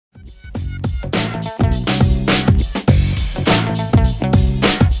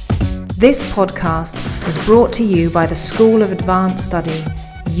This podcast is brought to you by the School of Advanced Study,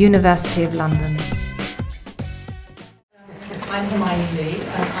 University of London. I'm Hermoine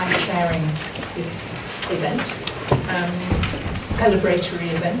and I'm chairing this event,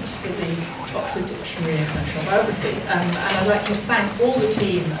 celebratory event for the Oxford Dictionary of National Biography. And I'd like to thank all the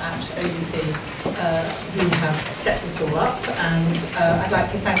team at OUP who have set this all up, and I'd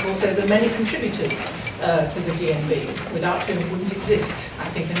like to thank also the many contributors to the DNB, without whom it wouldn't exist. I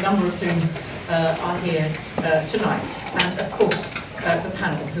think a number of whom are here tonight, and of course the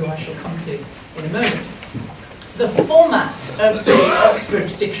panel, who I shall come to in a moment. The format of the Oxford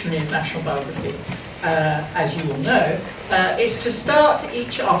Dictionary of National Biography, as you will know, is to start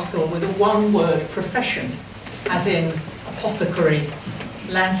each article with a one-word profession, as in apothecary,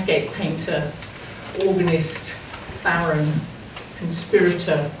 landscape painter, organist, baron,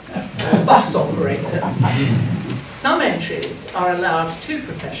 conspirator, bus operator. Some entries are allowed two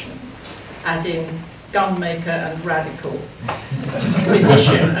professions, as in gunmaker and radical,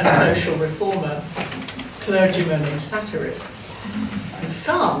 physician and social reformer, clergyman and satirist. And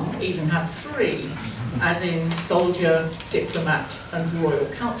some even have three, as in soldier, diplomat and royal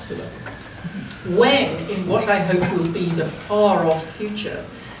councillor. When, in what I hope will be the far-off future,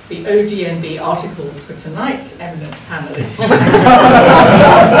 the ODNB articles for tonight's eminent panellists,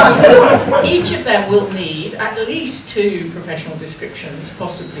 each of them will need at least two professional descriptions,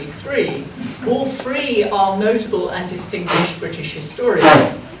 possibly three. All three are notable and distinguished British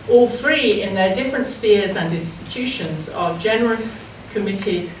historians. All three, in their different spheres and institutions, are generous,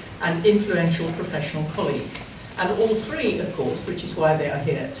 committed and influential professional colleagues. And all three, of course, which is why they are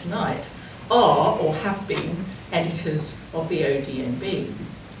here tonight, are or have been editors of the ODNB.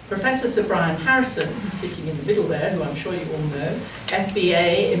 Professor Sir Brian Harrison, who's sitting in the middle there, who I'm sure you all know,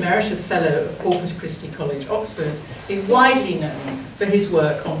 FBA, Emeritus Fellow of Corpus Christi College, Oxford, is widely known for his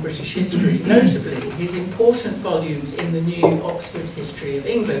work on British history, notably his important volumes in the new Oxford History of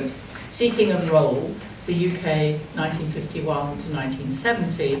England, Seeking a Role, the UK 1951 to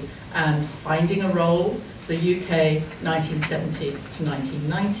 1970, and Finding a Role, the UK 1970 to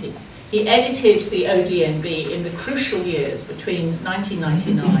 1990. He edited the ODNB in the crucial years between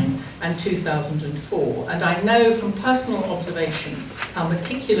 1999 and 2004, and I know from personal observation how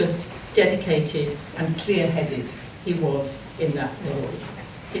meticulous, dedicated and clear-headed he was in that role.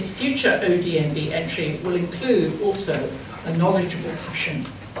 His future ODNB entry will include also a knowledgeable passion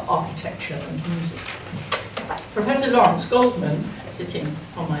for architecture and music. Professor Lawrence Goldman, sitting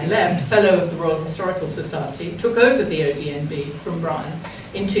on my left, Fellow of the Royal Historical Society, took over the ODNB from Brian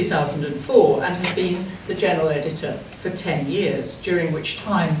in 2004 and has been the general editor for 10 years, during which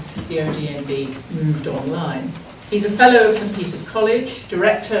time the ODNB moved online. He's a Fellow of St Peter's College,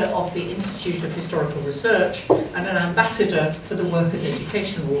 Director of the Institute of Historical Research and an Ambassador for the Workers'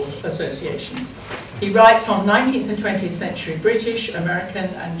 Educational Association. He writes on 19th and 20th century British, American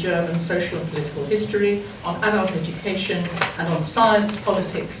and German social and political history, on adult education and on science,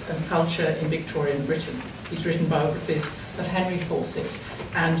 politics and culture in Victorian Britain. He's written biographies of Henry Fawcett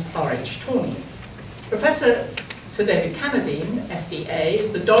and R.H. Tawney. Professor Sir David Cannadine, FBA,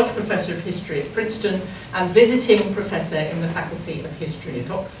 is the Dodge Professor of History at Princeton and visiting Professor in the Faculty of History at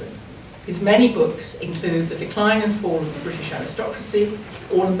Oxford. His many books include The Decline and Fall of the British Aristocracy,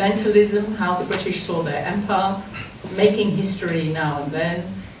 Ornamentalism, How the British Saw Their Empire, Making History Now and Then,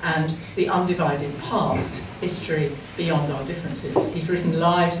 and The Undivided Past, History Beyond Our Differences. He's written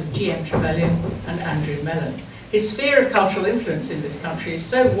Lives of G.M. Trevelyan and Andrew Mellon. His sphere of cultural influence in this country is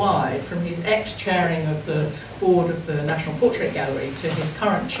so wide, from his ex-chairing of the board of the National Portrait Gallery to his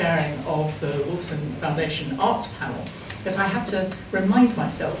current chairing of the Wolfson Foundation Arts Panel, that I have to remind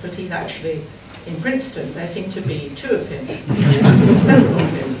myself that he's actually in Princeton. There seem to be two of him, several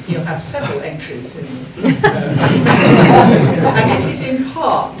of him. He'll have several entries in and it is in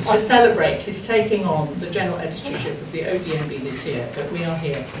part to celebrate his taking on the general editorship of the ODNB this year that we are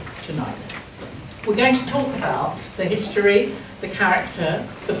here tonight. We're going to talk about the history, the character,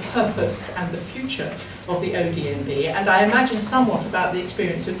 the purpose and the future of the ODNB, and I imagine somewhat about the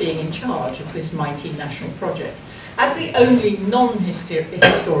experience of being in charge of this mighty national project. As the only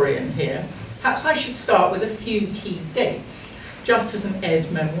non-historian here, perhaps I should start with a few key dates, just as an ed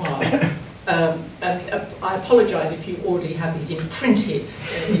memoir. I apologise if you already have these imprinted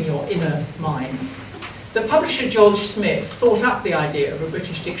in your inner minds. The publisher George Smith thought up the idea of a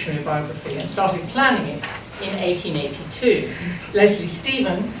British dictionary of biography and started planning it in 1882. Leslie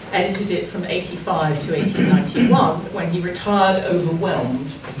Stephen edited it from 85 to 1891 when he retired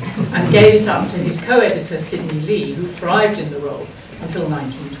overwhelmed and gave it up to his co-editor Sidney Lee, who thrived in the role until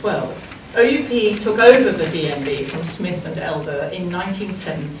 1912. OUP took over the DNB from Smith and Elder in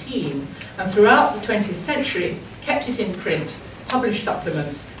 1917, and throughout the 20th century kept it in print, published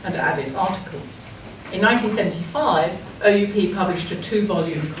supplements and added articles. In 1975, OUP published a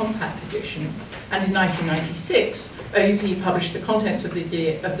 2-volume compact edition, and in 1996, OUP published the contents of the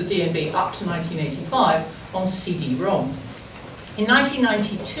DNB up to 1985 on CD-ROM. In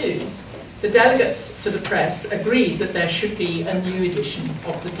 1992, the delegates to the press agreed that there should be a new edition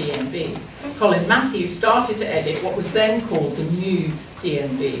of the DNB. Colin Matthews started to edit what was then called the new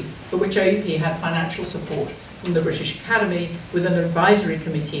DNB, for which OUP had financial support from the British Academy with an advisory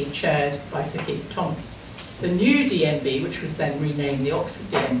committee chaired by Sir Keith Thomas. The new DNB, which was then renamed the Oxford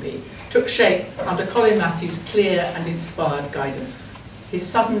DNB, took shape under Colin Matthews' clear and inspired guidance. His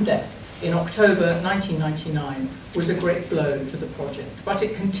sudden death in October 1999 was a great blow to the project, but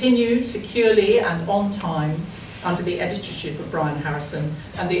it continued securely and on time under the editorship of Brian Harrison,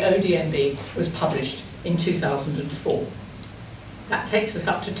 and the ODNB was published in 2004. That takes us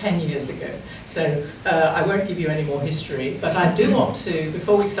up to 10 years ago, so I won't give you any more history, but I do want to,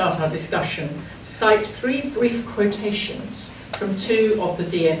 before we start our discussion, cite 3 brief quotations from 2 of the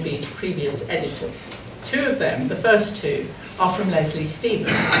DNB's previous editors. 2 of them, the first 2, are from Leslie Stephen.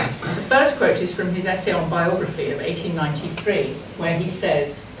 The first quote is from his essay on biography of 1893, where he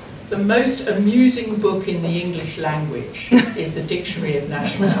says, "The most amusing book in the English language is the Dictionary of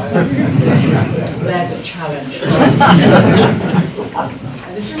National Biography." There's a challenge.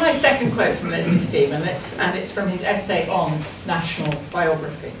 And this is my second quote from Leslie Stephen, and it's from his essay on national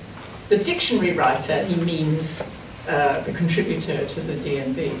biography. The dictionary writer, he means the contributor to the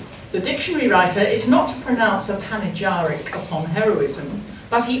DNB. The dictionary writer is not to pronounce a panegyric upon heroism,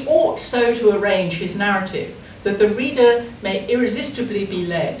 but he ought so to arrange his narrative that the reader may irresistibly be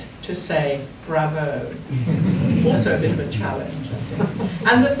led to say, bravo. Also a bit of a challenge.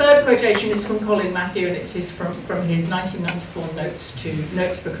 And the third quotation is from Colin Matthew, and it's from his 1994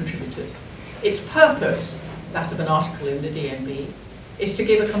 Notes for Contributors. Its purpose, that of an article in the DNB, is to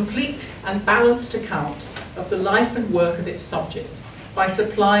give a complete and balanced account of the life and work of its subject, by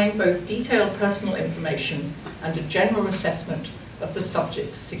supplying both detailed personal information and a general assessment of the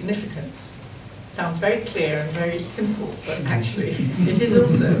subject's significance. Sounds very clear and very simple, but actually it is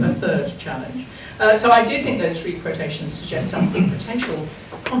also a third challenge. So I do think those 3 quotations suggest some potential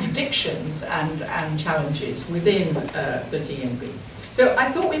contradictions and challenges within the DNB. So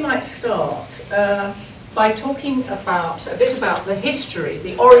I thought we might start by talking a bit about the history,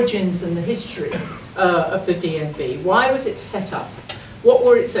 the origins and the history of the DNB. Why was it set up? What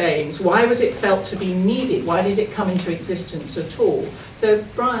were its aims? Why was it felt to be needed? Why did it come into existence at all? So,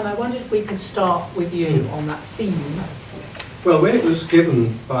 Brian, I wonder if we could start with you on that theme. Well, when it was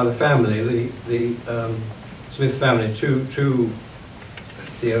given by the family, the Smith family, to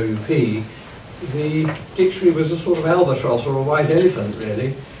the OUP, the dictionary was a sort of albatross or a white elephant,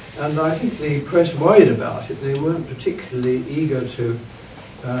 really. And I think the press worried about it. They weren't particularly eager to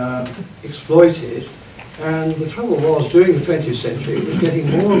exploit it. And the trouble was, during the 20th century, it was getting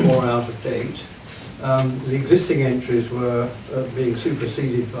more and more out of date. The existing entries were being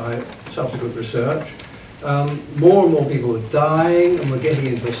superseded by subsequent research. More and more people were dying and were getting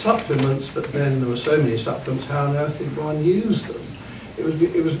into supplements, but then there were so many supplements, how on earth did one use them? It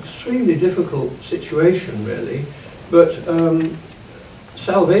was an extremely difficult situation, really, but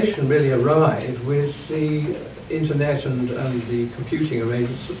salvation really arrived with the internet and the computing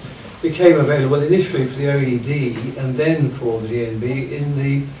arrangements that became available initially for the OED and then for the DNB in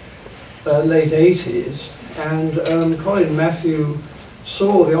the late 80s. And Colin Matthew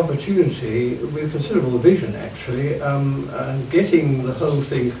saw the opportunity with considerable vision, actually, and getting the whole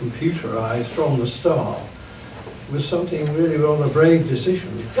thing computerized from the start was something really rather brave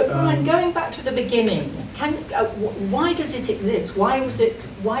decision. But Brian, going back to the beginning, why does it exist? Why was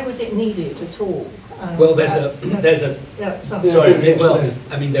it needed at all? Well, there's a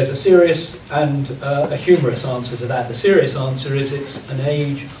serious and a humorous answer to that. The serious answer is it's an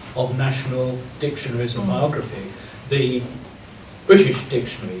age of national dictionaries and biography. The British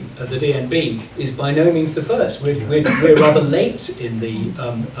dictionary, the DNB, is by no means the first. We're rather late in the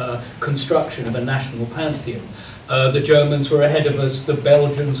construction of a national pantheon. The Germans were ahead of us, the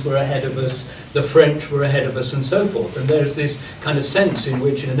Belgians were ahead of us, the French were ahead of us, and so forth. And there's this kind of sense in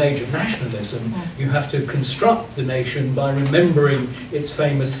which, in an age of nationalism, you have to construct the nation by remembering its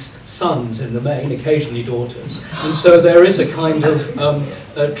famous sons in the main, occasionally daughters. And so there is a kind of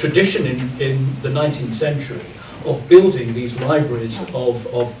a tradition in the 19th century of building these libraries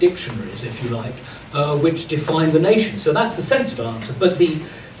of dictionaries, if you like, which define the nation. So that's the sensible answer. But the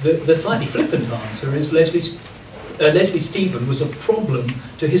slightly flippant answer is Leslie's Leslie Stephen was a problem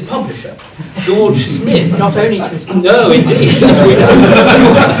to his publisher, George Smith. Not only to his publisher. No, indeed, as we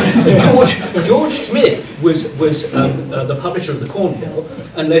know. George Smith was the publisher of the Cornhill,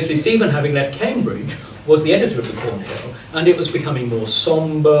 and Leslie Stephen, having left Cambridge, was the editor of the Cornhill, and it was becoming more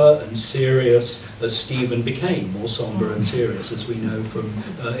sombre and serious as Stephen became more sombre and serious, as we know from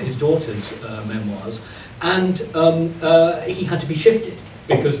his daughter's memoirs. And he had to be shifted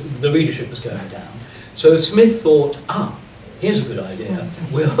because the readership was going down. So Smith thought, here's a good idea.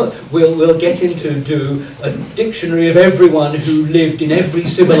 We'll get him to do a dictionary of everyone who lived in every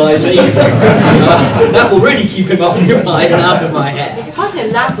civilization. That will really keep him occupied and out of my head. It's quite an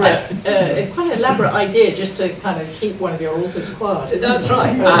elaborate. It's quite an elaborate idea just to kind of keep one of your authors quiet. That's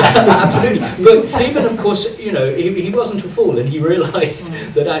right, absolutely. But Stephen, of course, you know, he wasn't a fool, and he realised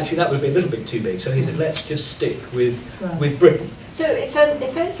that actually that would be a little bit too big. So he said, let's just stick with Britain. So it's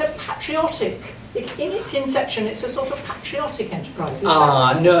a patriotic. It's in its inception. It's a sort of patriotic enterprise.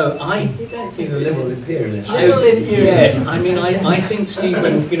 No, I think a liberal imperialist. Yes, I mean, I think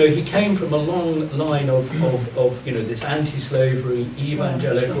Stephen, you know, he came from a long line of you know, this anti-slavery,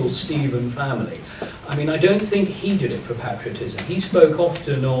 evangelical Stephen family. I mean, I don't think he did it for patriotism. He spoke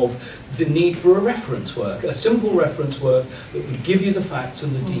often of the need for a reference work, a simple reference work that would give you the facts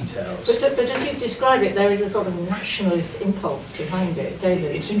and the details. But as you've described it, there is a sort of nationalist impulse behind it,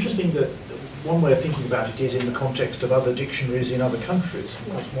 David. It's interesting that one way of thinking about it is in the context of other dictionaries in other countries.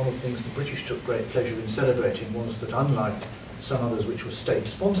 Because one of the things the British took great pleasure in celebrating was that, unlike some others which were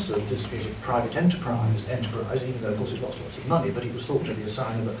state-sponsored, this was a private enterprise, even though of course it lost lots of money, but it was thought to be a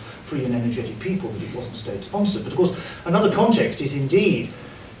sign of a free and energetic people that it wasn't state-sponsored. But of course, another context is indeed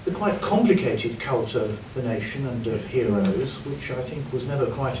the quite complicated cult of the nation and of heroes, which I think was never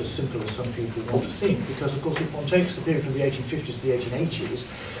quite as simple as some people want to think, because of course if one takes the period from the 1850s to the 1880s,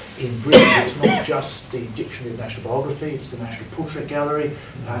 in Britain, it's not just the Dictionary of National Biography, it's the National Portrait Gallery,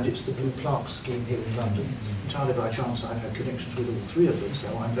 and it's the Blue Plaque scheme here in London. Entirely by chance, I've had connections with all three of them,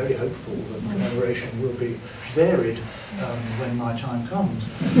 so I'm very hopeful that commemoration will be varied when my time comes.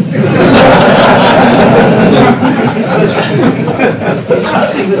 It's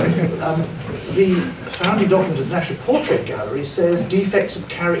interesting that the founding document of the National Portrait Gallery says defects of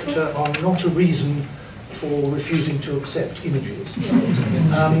character are not a reason for refusing to accept images.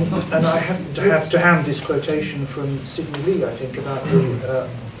 And I happen to have to hand this quotation from Sidney Lee, I think, about the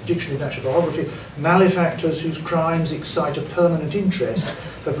Dictionary of National Biography. Malefactors whose crimes excite a permanent interest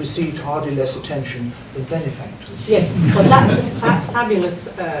have received hardly less attention than benefactors. Yes, well that's a fabulous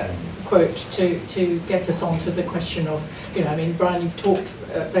quote to get us on to the question of, you know, I mean, Brian, you've talked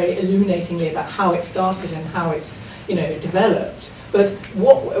very illuminatingly about how it started and how it's, you know, developed. But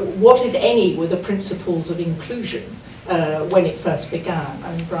what, if any, were the principles of inclusion when it first began?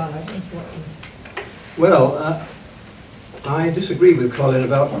 I mean, Brian, I think you want to... Well, I disagree with Colin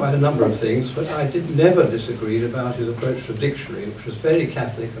about quite a number of things, but I never disagreed about his approach to dictionary, which was very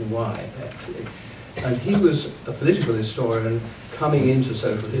Catholic and wide, actually. And he was a political historian coming into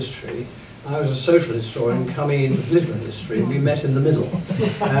social history. I was a social historian coming into political history. We met in the middle.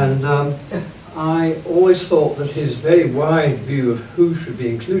 And I always thought that his very wide view of who should be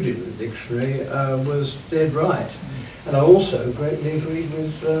included in the dictionary was dead right. And I also greatly agreed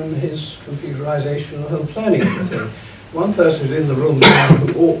with his computerization and the whole planning of the thing. One person who's in the room now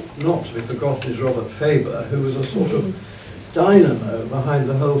who ought not to be forgotten is Robert Faber, who was a sort of dynamo behind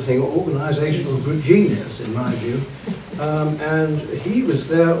the whole thing, organizational genius in my view. And he was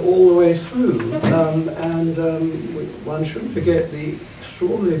there all the way through. One shouldn't forget the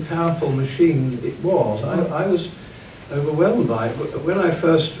extraordinarily powerful machine it was. I was overwhelmed by it. When I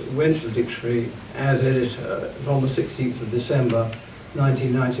first went to the dictionary as editor, it was on the 16th of December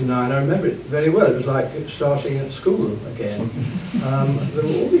 1999, I remember it very well. It was like starting at school again. There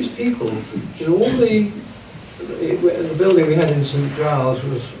were all these people, in all the building we had in St Giles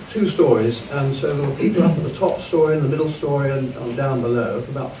was 2 stories, and so there were people up at the top story and the middle story and down below,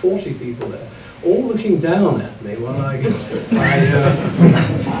 about 40 people there, all looking down at me while I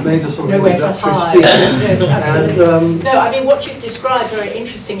made a sort of introductory speech. No, I mean, what you've described very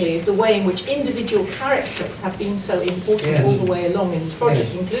interestingly is the way in which individual characters have been so important all the way along in this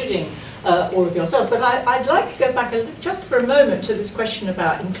project, including all of yourselves. But I'd like to go back just for a moment to this question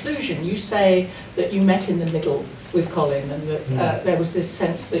about inclusion. You say that you met in the middle with Colin and that there was this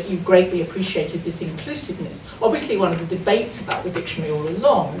sense that you greatly appreciated this inclusiveness. Obviously one of the debates about the dictionary all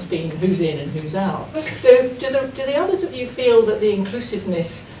along has been who's in and who's out. So do the others of you feel that the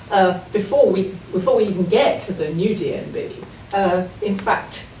inclusiveness, before we even get to the new DNB, in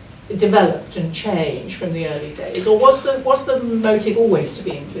fact developed and changed from the early days, or was the motive always to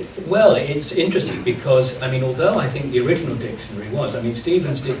be inclusive? Well, it's interesting because, I mean, although I think the original dictionary was, I mean,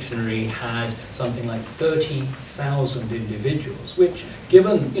 Stephen's dictionary had something like 30,000 individuals, which,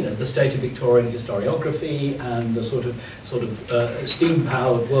 given, you know, the state of Victorian historiography and the sort of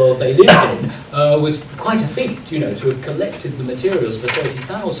steam-powered world they lived in, was quite a feat, you know, to have collected the materials for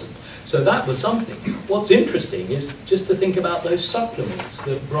 30,000. So that was something. What's interesting is just to think about those supplements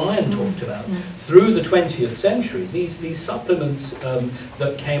that Brian talked about. Through the 20th century, these supplements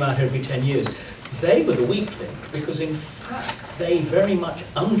that came out every 10 years, they were the weak link, because in fact they very much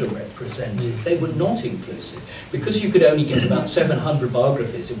underrepresented. They were not inclusive. Because you could only get about 700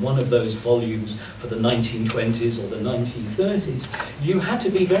 biographies in one of those volumes for the 1920s or the 1930s, you had to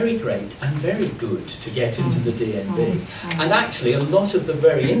be very great and very good to get into the DNB. And actually a lot of the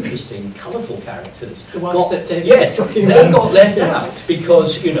very interesting, colourful characters, the ones that David they got left out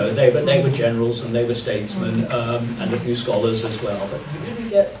because, you know, they were generals and they were statesmen, and a few scholars as well. But you really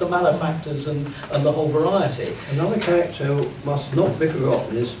get the malefactors and the whole variety. Another character must not be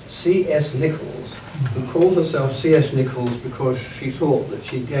forgotten is C.S. Nichols, who called herself C.S. Nichols because she thought that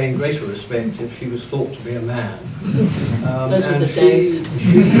she'd gain greater respect if she was thought to be a man. Those were the days.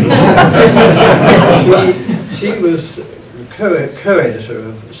 She was co-editor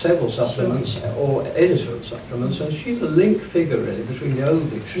of several supplements, or editor of supplements, and she's a link figure really between the old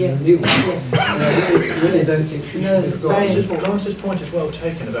dictionary and the new one. I really don't think she should be forgotten. Lawrence's point is well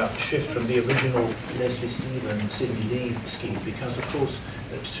taken about the shift from the original Leslie Stephen, Sidney Lee scheme, because of course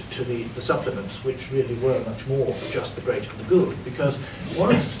to the supplements, which really were much more than just the great and the good, because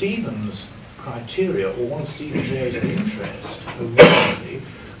one of Stephen's criteria, or one of Stephen's areas of interest, originally,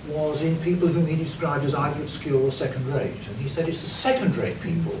 was in people whom he described as either obscure or second-rate. And he said it's the second-rate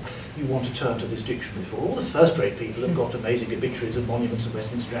people you want to turn to this dictionary for. All the first-rate people have got amazing obituaries and monuments of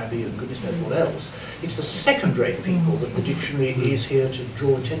Westminster Abbey and goodness knows what else. It's the second-rate people that the dictionary is here to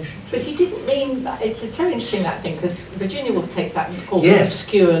draw attention to. But he didn't mean, it's so interesting that thing, because Virginia Woolf takes that and calls it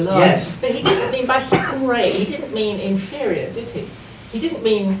obscure love. Yes. But he didn't mean by second-rate, he didn't mean inferior, did he? He didn't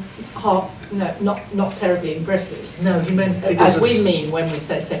mean not terribly impressive. No, he meant figures as we mean when we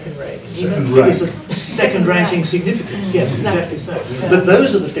say second rate. He meant figures of second ranking significance. Yes, exactly so. Yeah. But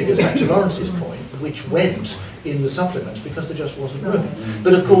those are the figures, back to Lawrence's point, which went in the supplements because there just wasn't room.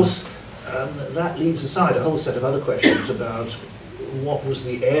 But of course, that leaves aside a whole set of other questions about what was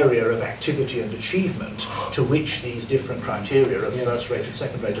the area of activity and achievement to which these different criteria of first rate and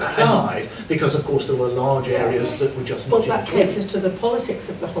second rate applied, because of course there were large areas that were just not in that takes us to the politics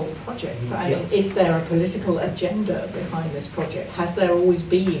of the whole project. I mean, is there a political agenda behind this project? Has there always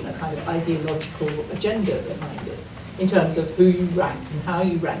been a kind of ideological agenda behind it, in terms of who you rank and how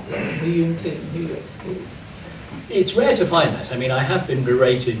you rank them, and who you include and who you exclude? It's rare to find that. I mean, I have been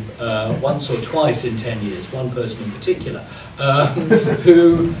berated once or twice in 10 years, one person in particular,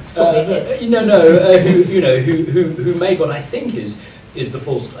 who made what I think is the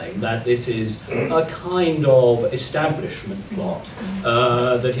false claim that this is a kind of establishment plot,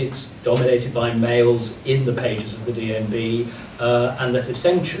 that it's dominated by males in the pages of the DNB, and that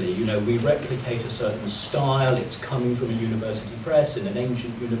essentially, you know, we replicate a certain style, it's coming from a university press in an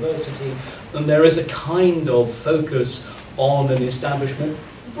ancient university, and there is a kind of focus on an establishment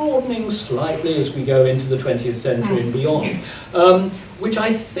broadening slightly as we go into the 20th century and beyond, which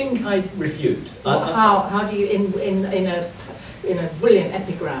I think I refute. How do you, in a brilliant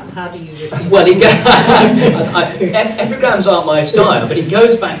epigram, how do you refute? Well, epigrams aren't my style, but it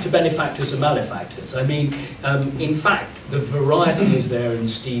goes back to benefactors and malefactors. I mean, in fact, the variety is there in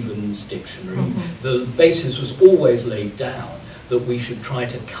Stephen's dictionary. The basis was always laid down that we should try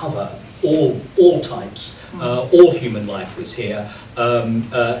to cover all types, all human life was here.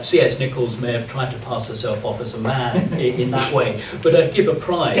 C.S. Nichols may have tried to pass herself off as a man in that way, but I give a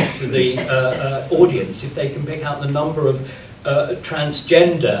prize to the audience if they can pick out the number of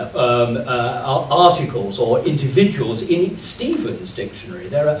transgender articles or individuals in Stephen's dictionary.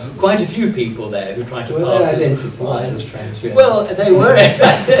 There are quite a few people there who try to pass identified as transgender. Well, they were.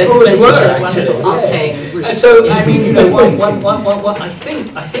 They were actually. Yes. So I mean, you know, I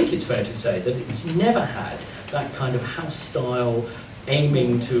think it's fair to say that it's never had that kind of house style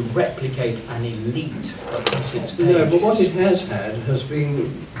aiming to replicate an elite across its pages. No, but what it has had has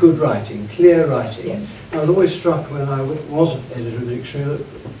been good writing, clear writing. Yes. I was always struck when I was editor of the dictionary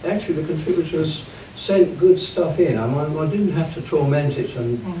that actually the contributors sent good stuff in. I didn't have to torment it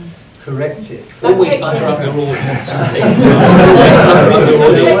and correct it. Always butter up your audience. That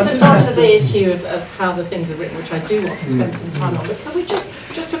takes us on to the issue of how the things are written, which I do want to spend some time on. But can we just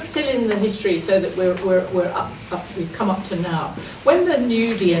to fill in in the history so that we've come up to now. When the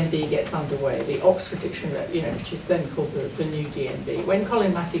new DNB gets underway, the Oxford Dictionary, you know, which is then called the new DNB, when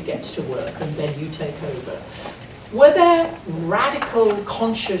Colin Matthew gets to work and then you take over, were there radical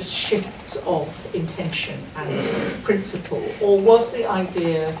conscious shifts of intention and principle, or was the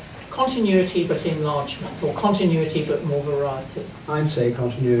idea continuity but enlargement, or continuity but more variety? I'd say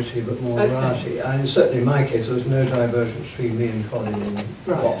continuity but more Okay. variety. And certainly in my case, there was no divergence between me and Colin in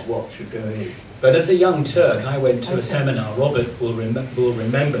Right. what should go in. But as a young Turk, I went to Okay. a seminar, Robert will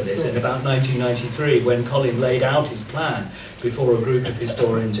remember this, in about 1993, when Colin laid out his plan before a group of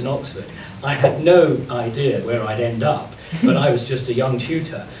historians in Oxford. I had no idea where I'd end up, but I was just a young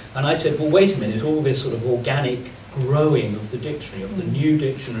tutor. And I said, well, wait a minute, all this sort of organic growing of the dictionary, of the new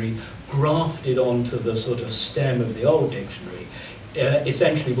dictionary, grafted onto the sort of stem of the old dictionary,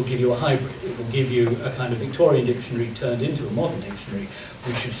 essentially will give you a hybrid. It will give you a kind of Victorian dictionary turned into a modern dictionary.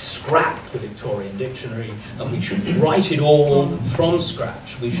 We should scrap the Victorian dictionary and we should write it all from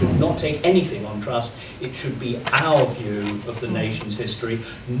scratch. We should not take anything on trust. It should be our view of the nation's history,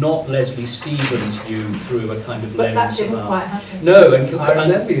 not Leslie Stephen's view through a kind of But that lens didn't of quite happen. No, and I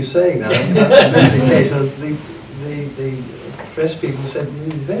remember you saying that. That's the case of the press people said,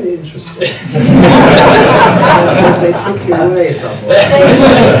 very interesting. They took you away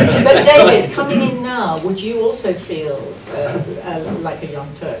somewhere. But David, coming in now, would you also feel like a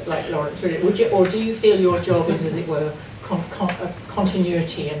young Turk, like Lawrence? Would you, or do you feel your job is, as it were,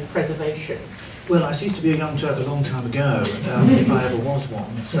 continuity and preservation? Well, I ceased to be a young Turk a long time ago, if I ever was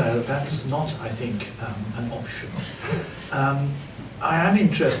one, so that's not, I think, an option. I am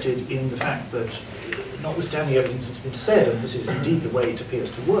interested in the fact that, notwithstanding everything that's been said, and this is indeed the way it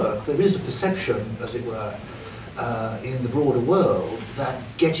appears to work, there is a perception, as it were, in the broader world that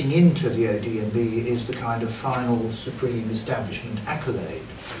getting into the ODNB is the kind of final supreme establishment accolade.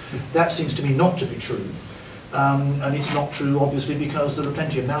 That seems to me not to be true. And it's not true, obviously, because there are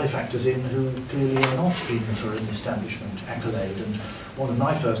plenty of malefactors in who clearly are not in for an establishment accolade. And one of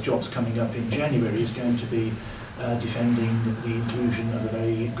my first jobs coming up in January is going to be defending the inclusion of a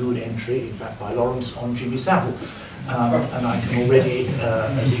very good entry, in fact by Lawrence, on Jimmy Savile. And I can already,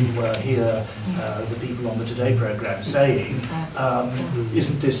 as it were, hear the people on the Today programme saying,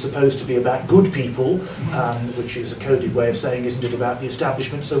 isn't this supposed to be about good people, which is a coded way of saying, isn't it about the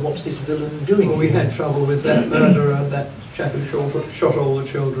establishment, so what's this villain doing? Well, we had trouble with that murderer, that chap who shot all the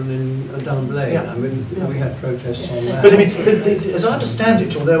children in Dunblane. Yeah. I mean, we had protests on that. But I mean, as I understand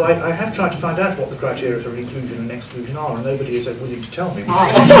it, although I have tried to find out what the criteria for inclusion and exclusion are, and nobody is willing to tell me.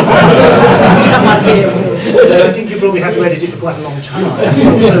 Someone here will. I think you probably have to edit it for quite a long time.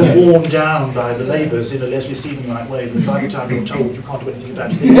 You're so worn down by the labours in a Leslie Stephen-like way that by the time you're told you can't do anything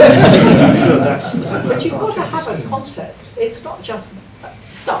about it, I'm sure that's... But you've got to have a concept. It's not just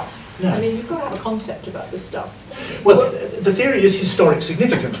stuff. No. I mean, you've got to have a concept about this stuff. Well, the theory is historic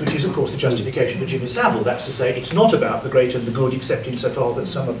significance, which is, of course, the justification for Jimmy Savile. That's to say, it's not about the great and the good, except insofar that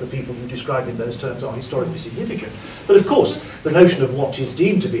some of the people you describe in those terms are historically significant. But, of course, the notion of what is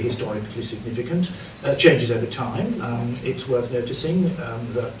deemed to be historically significant changes over time. It's worth noticing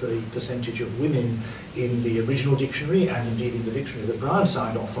that the percentage of women in the original dictionary, and indeed in the dictionary that Brian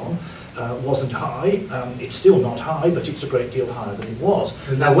signed off on, wasn't high. It's still not high, but it's a great deal higher than it was.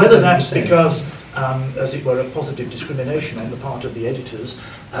 Now, whether that's because, as it were, a positive discrimination on the part of the editors,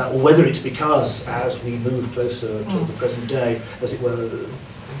 or whether it's because, as we move closer to the present day, as it were,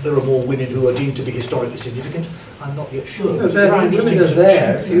 there are more women who are deemed to be historically significant, I'm not yet sure. No, women are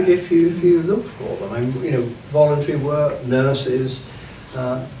there if you look for them. I mean, you know, voluntary work, nurses,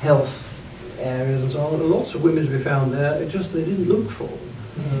 health areas and so on. There are lots of women to be found there. It's just they didn't look for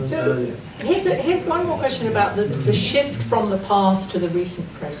them. So here's one more question about the shift from the past to the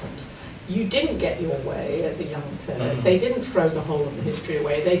recent present. You didn't get your way as a young Turk. They didn't throw the whole of the history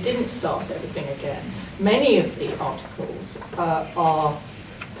away. They didn't start everything again. Many of the articles are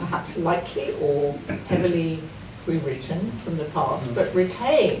perhaps lightly or heavily rewritten from the past, but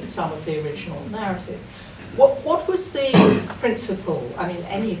retain some of the original narrative. What was the principle, I mean,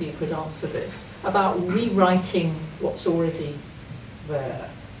 any of you could answer this, about rewriting what's already there,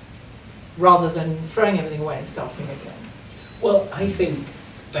 rather than throwing everything away and starting again? Well, I think,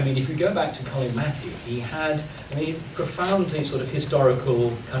 I mean, if you go back to Colin Matthew, he had, I mean, profoundly sort of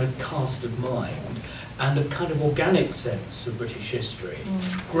historical kind of cast of mind and a kind of organic sense of British history,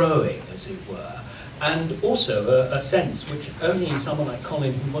 growing, as it were. and also a sense which only someone like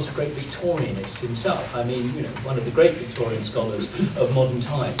Colin, who was a great Victorianist himself, I mean, you know, one of the great Victorian scholars of modern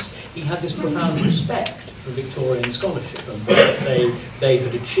times, he had this profound respect for Victorian scholarship and what they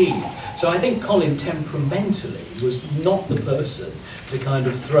had achieved. So I think Colin temperamentally was not the person to kind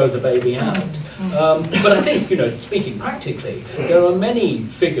of throw the baby out. But I think, you know, speaking practically, there are many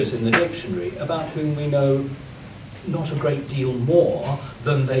figures in the dictionary about whom we know not a great deal more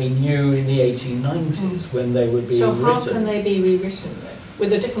than they knew in the 1890s when they were being written. So how can they be rewritten then?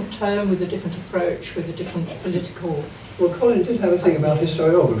 With a different tone, with a different approach, with a different political... Well, Colin did have a thing about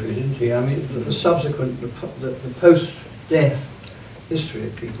historiography, didn't he? I mean, the subsequent, the post-death history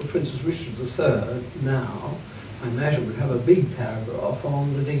of people, for instance, Richard III now, I imagine would have a big paragraph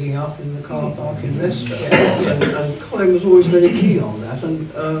on the digging up in the car park in Leicester. And Colin was always very keen on that, and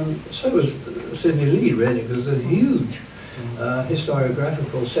so was Sidney Lee, really, because there's a huge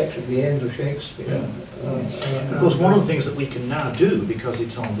historiographical section at the end of Shakespeare. Of course, one of the things that we can now do, because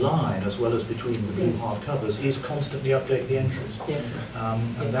it's online as well as between the blue hardcovers, is constantly update the entries. Yes.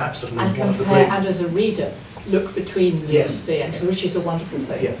 And that's, of course, and one of the compare, great... and as a reader, look between the entries, which is a wonderful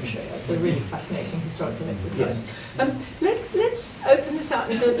thing. Yes. It's a really fascinating historical exercise. Yes. Let's open this out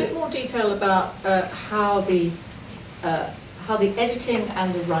into a bit more detail about how the editing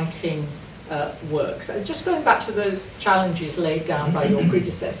and the writing works. Just going back to those challenges laid down by your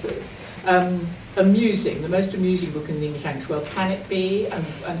predecessors. Amusing, the most amusing book in the English language. Well, can it be,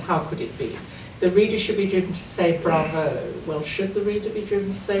 and how could it be? The reader should be driven to say bravo. Well, should the reader be driven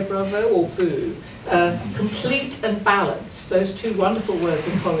to say bravo or boo? Complete and balanced, those two wonderful words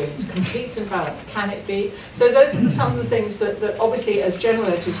in Colin's, complete and balanced, can it be? So those are some of the things that obviously as general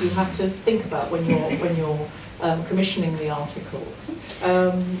editors you have to think about when you're commissioning the articles.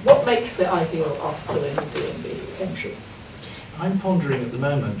 What makes the ideal article in the entry? I'm pondering at the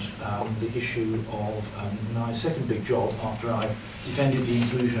moment the issue of my second big job after I defended the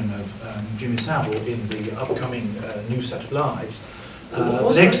inclusion of Jimmy Savile in the upcoming new set of lives.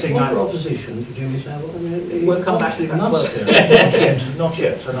 The next thing I... opposition to Jimmy Savile? I mean, we'll come back to that. Not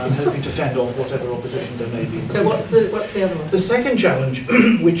yet, and I'm hoping to fend off whatever opposition there may be. So what's the other one? The second challenge,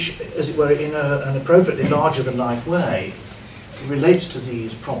 which, as it were, in an appropriately larger-than-life way, relates to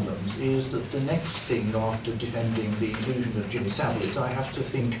these problems, is that the next thing after defending the inclusion of Jimmy Savile is I have to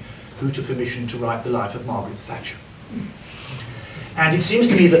think who to commission to write the life of Margaret Thatcher. And it seems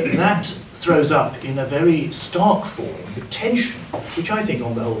to me that that throws up in a very stark form the tension, which I think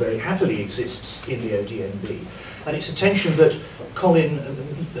on the whole very happily exists in the ODNB. And it's a tension that Colin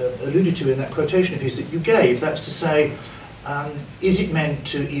alluded to in that quotation of his that you gave. That's to say, is it meant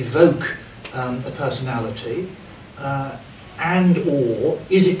to evoke a personality, and or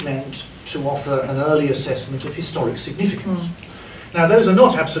is it meant to offer an early assessment of historic significance? Now, those are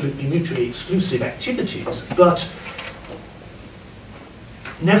not absolutely mutually exclusive activities, but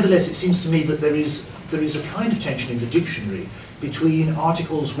nevertheless, it seems to me that there is a kind of tension in the dictionary between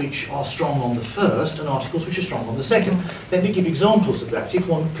articles which are strong on the first and articles which are strong on the second. Let me give examples of that. If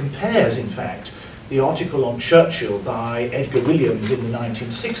one compares, in fact, the article on Churchill by Edgar Williams in the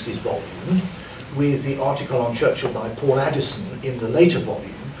 1960s volume with the article on Churchill by Paul Addison in the later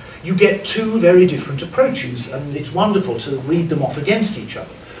volume, you get two very different approaches, and it's wonderful to read them off against each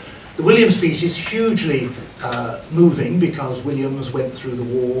other. The Williams piece is hugely moving because Williams went through the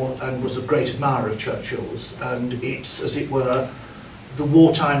war and was a great admirer of Churchill's, and it's, as it were, the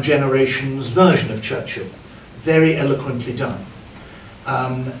wartime generation's version of Churchill, very eloquently done.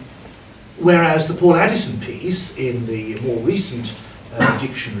 Whereas the Paul Addison piece in the more recent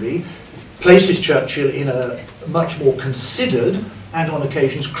dictionary places Churchill in a much more considered and on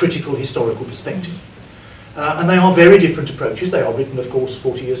occasions critical historical perspective. And they are very different approaches. They are written, of course,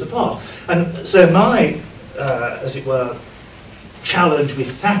 40 years apart. And so my, as it were, challenge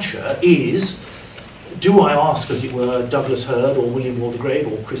with Thatcher is, do I ask, as it were, Douglas Hurd or William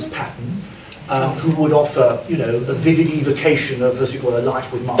Waldegrave or Chris Patton, who would offer, you know, a vivid evocation of, as it were,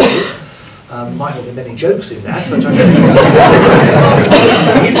 life with Margaret? Might not be many jokes in that, but I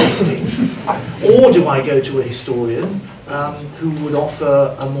think it's interesting. Or do I go to a historian who would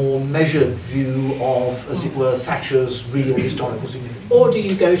offer a more measured view of, as it were, Thatcher's real historical significance? Or do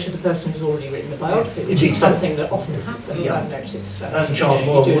you go to the person who's already written the biography, which is something that often happens, I've noticed. And Charles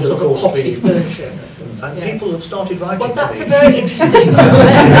Moore would, of course, be... version. And people have started writing well, that's to a me. very interesting...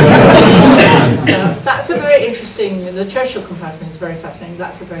 that's a very interesting... The Churchill comparison is very fascinating.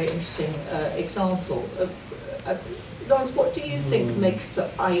 That's a very interesting example. Lawrence, what do you think makes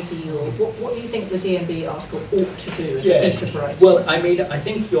the ideal, what do you think the DNB article ought to do as a piece of writing? Well, I mean, I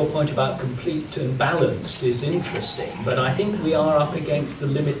think your point about complete and balanced is interesting, but I think we are up against the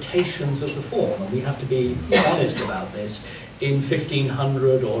limitations of the form, and we have to be honest about this. In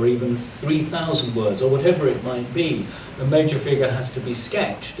 1,500 or even 3,000 words, or whatever it might be, a major figure has to be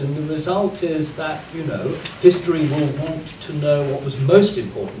sketched, and the result is that, you know, history will want to know what was most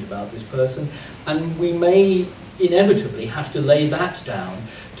important about this person, and we may inevitably have to lay that down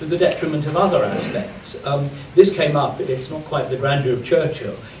to the detriment of other aspects. This came up, it's not quite the grandeur of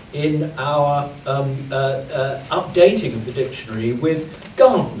Churchill, in our updating of the dictionary with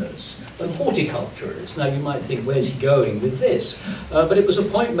gardeners and horticulturists. Now you might think, where's he going with this? But it was a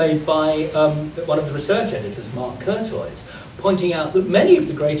point made by one of the research editors, Mark Curtois, pointing out that many of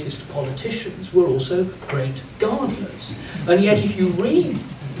the greatest politicians were also great gardeners. And yet if you read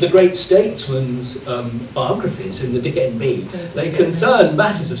the great statesmen's biographies in the DNB, they concern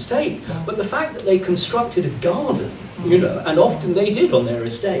matters of state, but the fact that they constructed a garden, you know, and often they did on their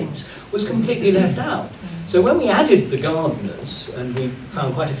estates, was completely left out. So when we added the gardeners, and we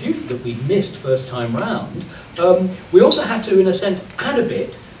found quite a few that we missed first time round, we also had to, in a sense, add a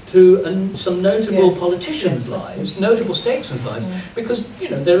bit to some notable politicians' lives, notable statesmen's lives, because, you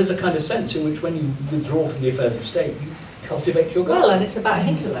know, there is a kind of sense in which when you withdraw from the affairs of state, you cultivate your garden. Well, and it's about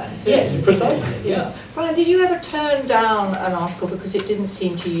hinterland. Yes, precisely, yeah. Brian, did you ever turn down an article because it didn't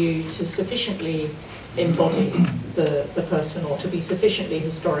seem to you to sufficiently embody the person, or to be sufficiently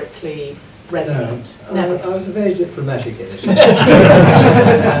historically resonant? No, I was a very diplomatic editor.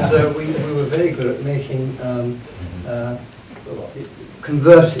 And we were very good at making,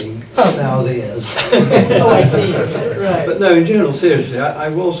 converting our ears. Oh, I see. Right. But no, in general, seriously, I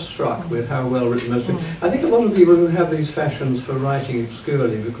was struck with how well written most things. I think a lot of people who have these fashions for writing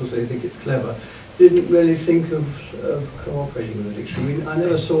obscurely because they think it's clever didn't really think of cooperating with the dictionary. I mean, I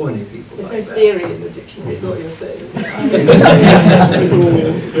never saw any people There's like no that. theory in the dictionary, is what you're saying.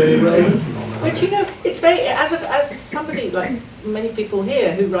 Very well written on that. But you know, it's very, as somebody like many people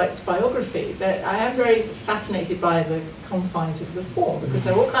here who writes biography, that I am very fascinated by the confines of the form, because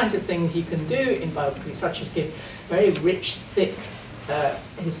there are all kinds of things you can do in biography, such as give very rich, thick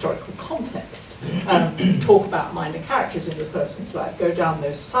historical context, talk about minor characters in the person's life, go down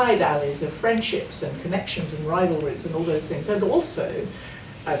those side alleys of friendships and connections and rivalries and all those things, and also,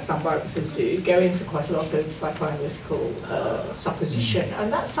 as some biographers do, go into quite a lot of psychoanalytical supposition. And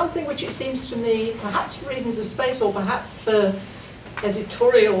that's something which it seems to me, perhaps for reasons of space or perhaps for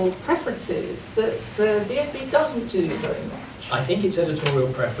editorial preferences, that the DNB doesn't do very much. I think it's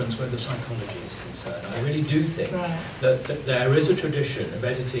editorial preference where the psychology is concerned. I really do think that there is a tradition of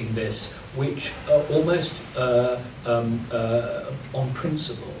editing this which almost on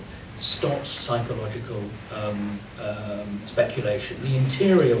principle stops psychological speculation. The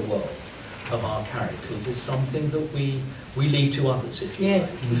interior world of our characters is something that we leave to others, if you like.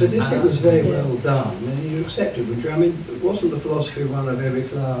 But if it was very well done, then you accept it, would you? I mean, wasn't the philosophy one of every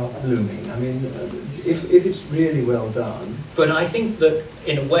flower blooming? I mean, if it's really well done. But I think that,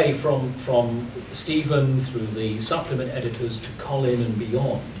 in a way, from Stephen through the supplement editors to Colin and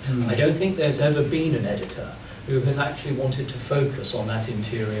beyond, I don't think there's ever been an editor who has actually wanted to focus on that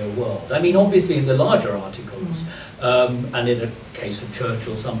interior world. I mean, obviously in the larger articles, and in a case of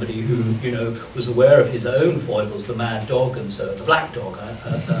Churchill, somebody who, you know, was aware of his own foibles, the mad dog and so, the black dog,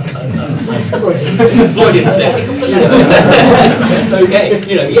 Freudian slip. Okay,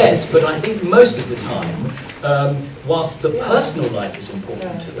 you know, yes, but I think most of the time, whilst the personal life is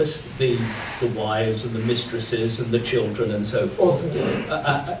important to us, the wives and the mistresses and the children and so forth.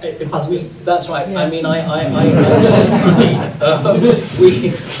 That's right. I mean, indeed,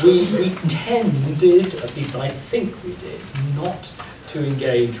 we tended, at least I think we did, not to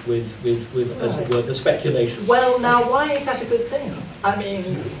engage with as it were, the speculation. Well, now, why is that a good thing? I mean,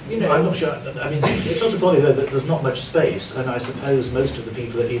 you know... I'm not sure. I mean, it's not a body, though, that there's not much space, and I suppose most of the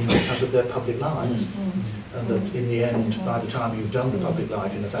people are in because of their public lives. And that in the end, by the time you've done the public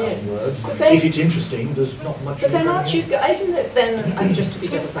life in 1,000 words, then, if it's interesting, there's not much... But then aren't you... Isn't it then, and just to be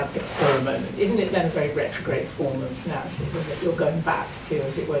devil's advocate for a moment, isn't it then a very retrograde form of narrative, that you're going back to,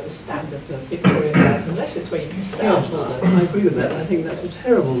 as it were, the standards of Victorian letters and letters, where you missed out all the... I agree with that. I think that's a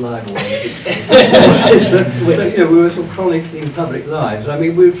terrible libel. You know, we were sort of chronically in public lives. I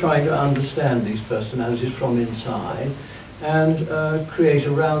mean, we were trying to understand these personalities from inside and create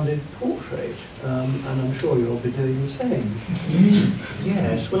a rounded portrait. And I'm sure you'll be doing the same.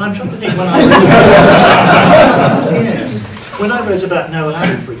 Yes. Well, I'm trying to think when I read yes. When I wrote about Noel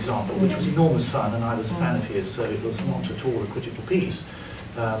Allen, for example, which was enormous fun, and I was a fan of his, so it was not at all a critical piece.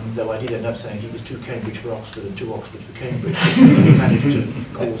 though I did end up saying he was too Cambridge for Oxford and too Oxford for Cambridge. He managed to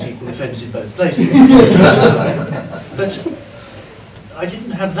cause equal offence in both places. But I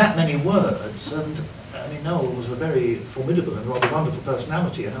didn't have that many words, and I mean, Noel was a very formidable and rather wonderful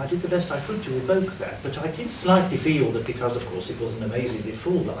personality, and I did the best I could to evoke that. But I did slightly feel that because, of course, it was an amazingly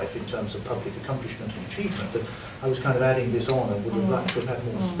full life in terms of public accomplishment and achievement, that I was kind of adding this on and would have liked to have had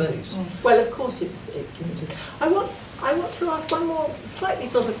more space. Well, of course, it's limited. I want to ask one more slightly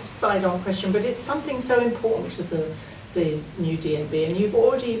sort of side-on question, but it's something so important to the new DNB, and you've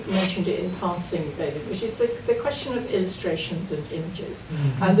already mentioned it in passing, David, which is the question of illustrations and images,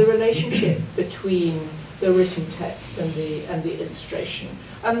 and the relationship between the written text and the illustration.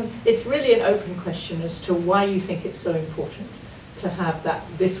 It's really an open question as to why you think it's so important to have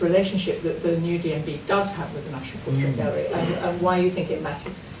this relationship that the new DNB does have with the National Portrait Gallery, and why you think it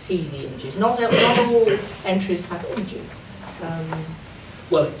matters to see the images. Not all entries have images.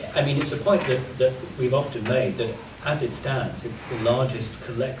 Well, I mean, it's a point that we've often made, that as it stands, it's the largest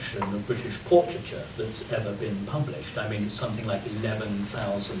collection of British portraiture that's ever been published. I mean, it's something like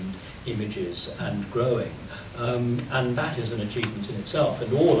 11,000 images and growing. And that is an achievement in itself,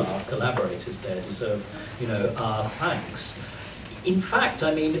 and all our collaborators there deserve, our thanks. In fact,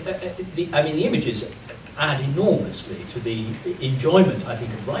 I mean, the images add enormously to the enjoyment, I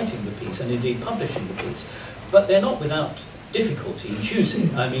think, of writing the piece and indeed publishing the piece, but they're not without difficulty in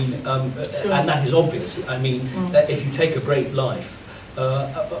choosing. I mean, and that is obvious. I mean, if you take a great life,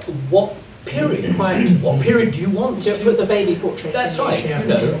 what period? What period do you want to put the baby portrait? That's right.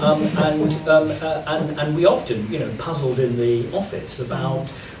 And we often, puzzled in the office about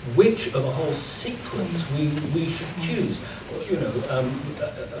which of a whole sequence we should choose.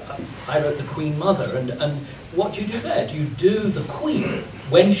 I wrote the Queen Mother, and what do you do there? Do you do the Queen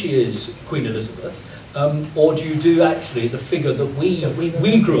when she is Queen Elizabeth? Or do you do actually the figure that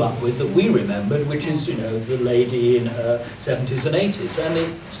we grew up with, that we remembered, which is, the lady in her 70s and 80s? And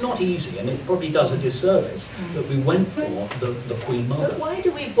it's not easy, and it probably does a disservice that we went for the Queen Mother. But why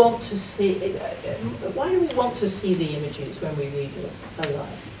do we want to see? Why do we want to see the images when we read a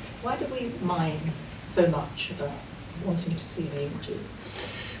life? Why do we mind so much about wanting to see the images?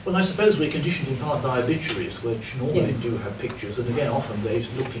 Well, I suppose we're conditioned in part by obituaries, which normally do have pictures, and again, often they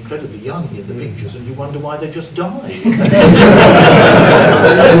look incredibly young in the pictures, and you wonder why they just died.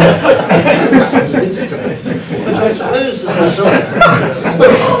 But I suppose as a result,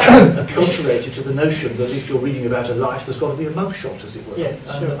 acculturated to the notion that if you're reading about a life, there's got to be a mugshot, as it were. Yes,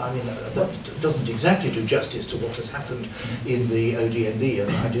 sure. I mean, that doesn't exactly do justice to what has happened in the ODNB,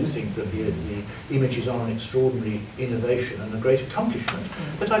 and I do think that the images are an extraordinary innovation and a great accomplishment.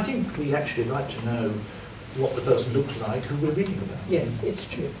 But I think we actually like to know what the person looked like who we're reading about. Yes, it's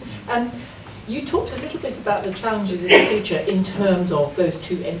true. You talked a little bit about the challenges in the future in terms of those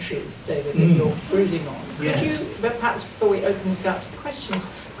two entries, David, that you're brooding on. Yes. Could you, perhaps before we open this out to questions,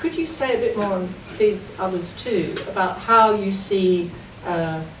 could you say a bit more on these others too, about how you see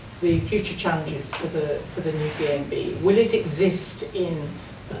the future challenges for the new DNB? Will it exist in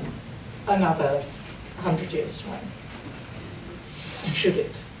another 100 years' time? Should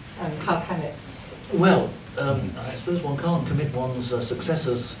it? And how can it? Well, I suppose one can't commit one's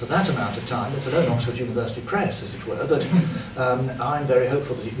successors for that amount of time, let alone Oxford University Press, as it were, but I'm very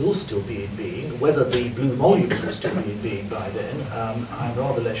hopeful that it will still be in being. Whether the blue volumes will still be in being by then, I'm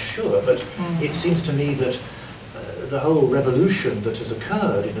rather less sure, but it seems to me that the whole revolution that has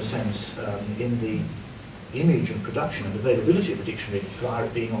occurred, in a sense, in the image and production and availability of the dictionary via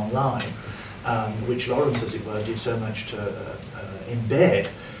it being online, which Lawrence, as it were, did so much to embed,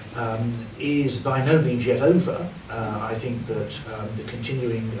 is by no means yet over. I think that the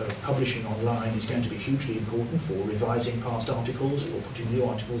continuing publishing online is going to be hugely important for revising past articles, for putting new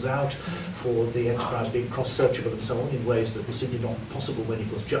articles out, for the enterprise being cross-searchable and so on in ways that were simply not possible when it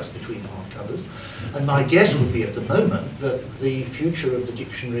was just between hardcovers. And my guess would be at the moment that the future of the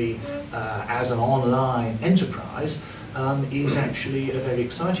dictionary as an online enterprise is actually a very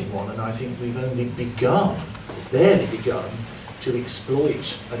exciting one, and I think we've only barely begun, to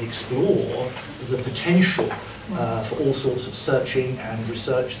exploit and explore the potential for all sorts of searching and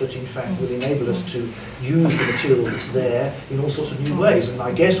research that in fact will enable us to use the material that's there in all sorts of new ways. And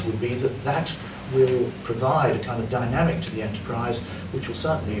my guess would be that that will provide a kind of dynamic to the enterprise which will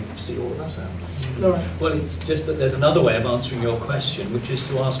certainly see all of us out. Laura? Well, it's just that there's another way of answering your question, which is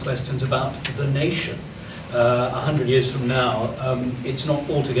to ask questions about the nation. 100 years from now, it's not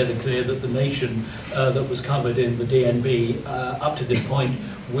altogether clear that the nation that was covered in the DNB up to this point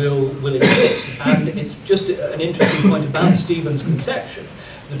will exist. And it's just an interesting point about Stephen's conception,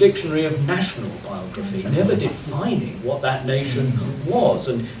 the dictionary of national biography, never defining what that nation was.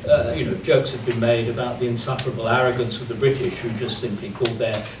 And you know, jokes have been made about the insufferable arrogance of the British, who just simply called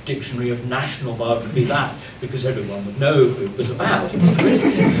their dictionary of national biography that, because everyone would know who it was about. It was the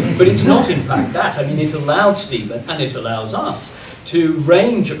British. But it's not, in fact, that. I mean, it allowed Stephen, and it allows us, to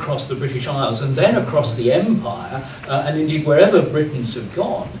range across the British Isles and then across the Empire, and indeed wherever Britons have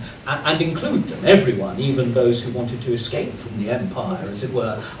gone, and include them. Everyone, even those who wanted to escape from the Empire, as it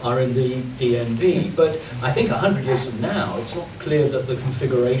were, are in the DNB. But I think 100 years from now, it's not clear that the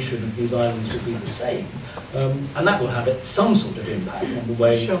configuration of these islands will be the same. And that will have some sort of impact on the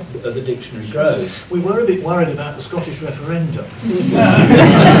way the dictionary grows. We were a bit worried about the Scottish referendum,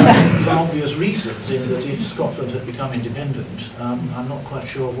 for obvious reasons, in that if Scotland had become independent, I'm not quite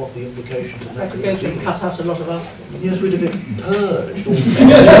sure what the implications of that would be. Cut out a lot of us. Yes, we'd have been purged.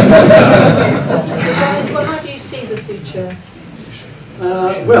 Well, how do you see the future?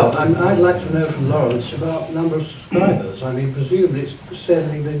 Well, I'd like to know from Lawrence about number of subscribers. I mean, presumably it's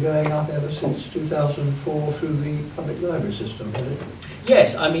steadily been going up ever since 2004 through the public library system, has it?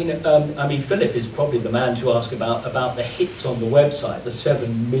 Yes, I mean, Philip is probably the man to ask about the hits on the website, the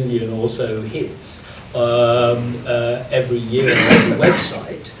 7 million or so hits every year on the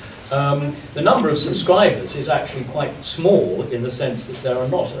website. The number of subscribers is actually quite small, in the sense that there are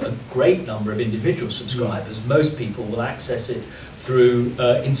not a great number of individual subscribers. Most people will access it through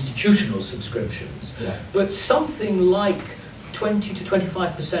institutional subscriptions. Yeah. But something like 20 to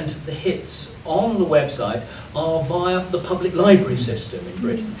 25% of the hits on the website are via the public library system in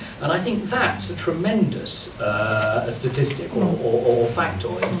Britain. And I think that's a tremendous statistic or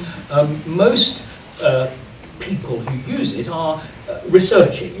factoid. Most people who use it are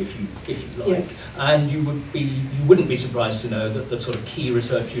researching, if you like, yes. And you wouldn't be surprised to know that the sort of key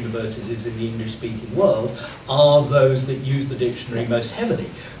research universities in the English-speaking world are those that use the dictionary most heavily.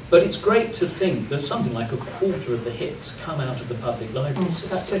 But it's great to think that something like a quarter of the hits come out of the public library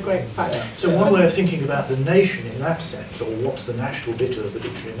system. That's a great fact. Yeah. So one way of thinking about the nation in that sense, or what's the national bit of the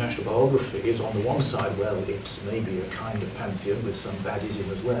dictionary, national biography, is on the one side, well, it's maybe a kind of pantheon with some badism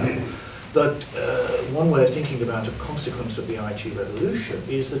as well. But one way of thinking about a consequence of the IT revolution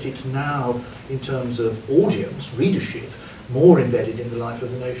is that it's now, in terms of audience, readership, more embedded in the life of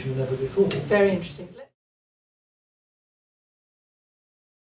the nation than ever before. Very interesting.